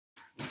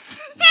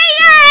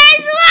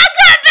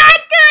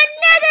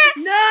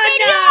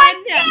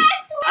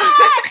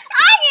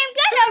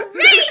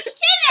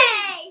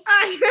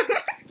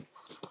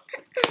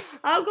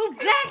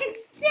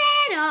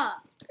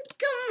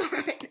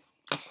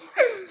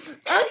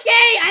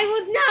Okay, I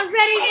was not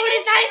ready for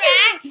this.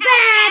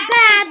 Blah,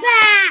 blah,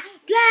 blah,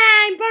 blah.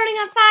 I'm burning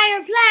on fire.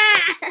 Blah.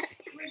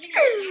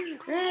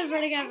 I'm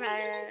burning on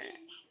fire.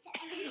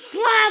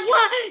 Blah,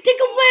 blah. Take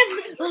a whiff.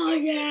 Oh,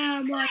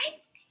 yeah, much.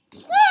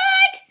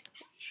 What?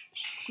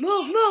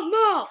 Move, move,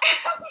 move.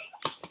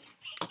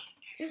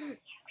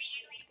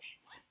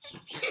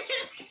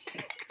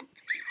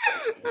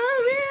 Oh,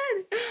 man.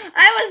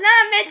 I was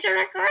not meant to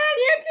record on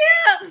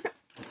YouTube.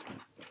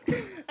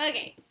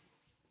 Okay.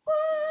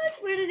 What?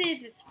 Where did they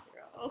this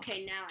go?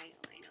 Okay, now I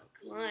know.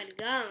 Come on,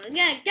 go.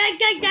 Again. Die.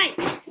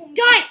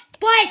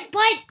 Bite.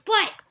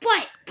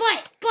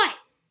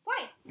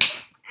 Why?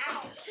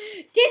 Ow.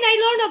 Didn't I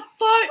learn a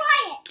fart?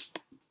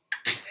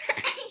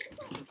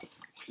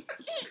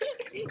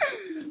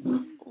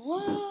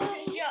 What?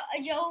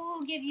 Joe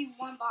will give you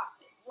one box.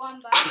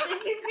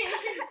 If you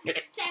finish in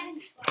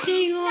 7 spots.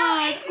 Dang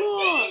on, If you cool.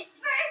 finish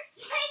first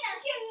place,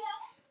 I'll give you.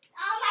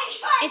 Oh my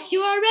God. If you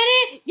are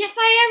ready, yes,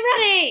 I am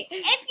ready.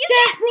 If you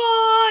Death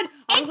run.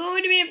 I'm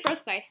going to be in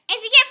first place.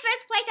 If you get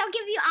first place, I'll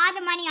give you all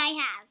the money I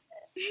have.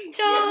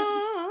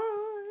 John.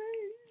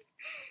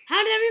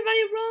 How did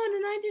everybody run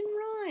and I didn't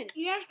run?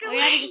 You have to Oh,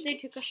 yeah, because they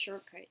took a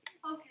shortcut.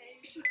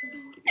 Okay.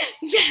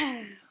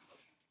 Yeah.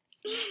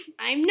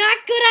 I'm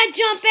not good at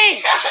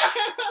jumping.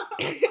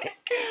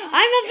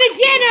 I'm a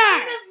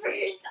beginner.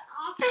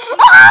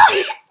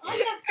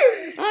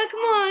 Oh,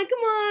 come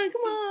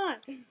on.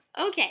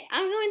 Okay,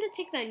 I'm going to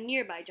take the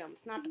nearby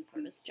jumps, not the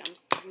furthest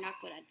jumps. I'm not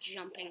good at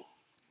jumping.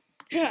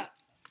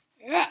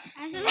 Guys,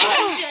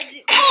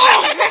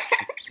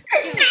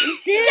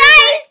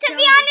 to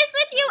be honest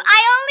with you, I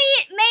only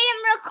made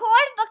him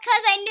record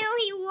because I knew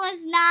he was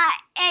not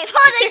able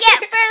to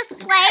get first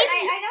place.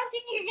 I don't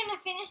think you're going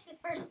to finish this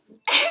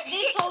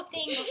whole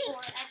thing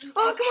before.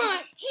 Oh, come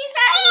on. He's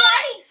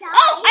already done.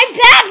 Oh, I'm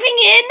bathing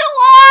in the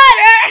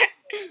water.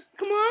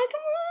 Come on.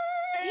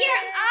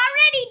 You're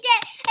already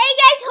dead. Hey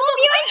guys, hope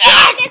you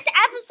enjoyed this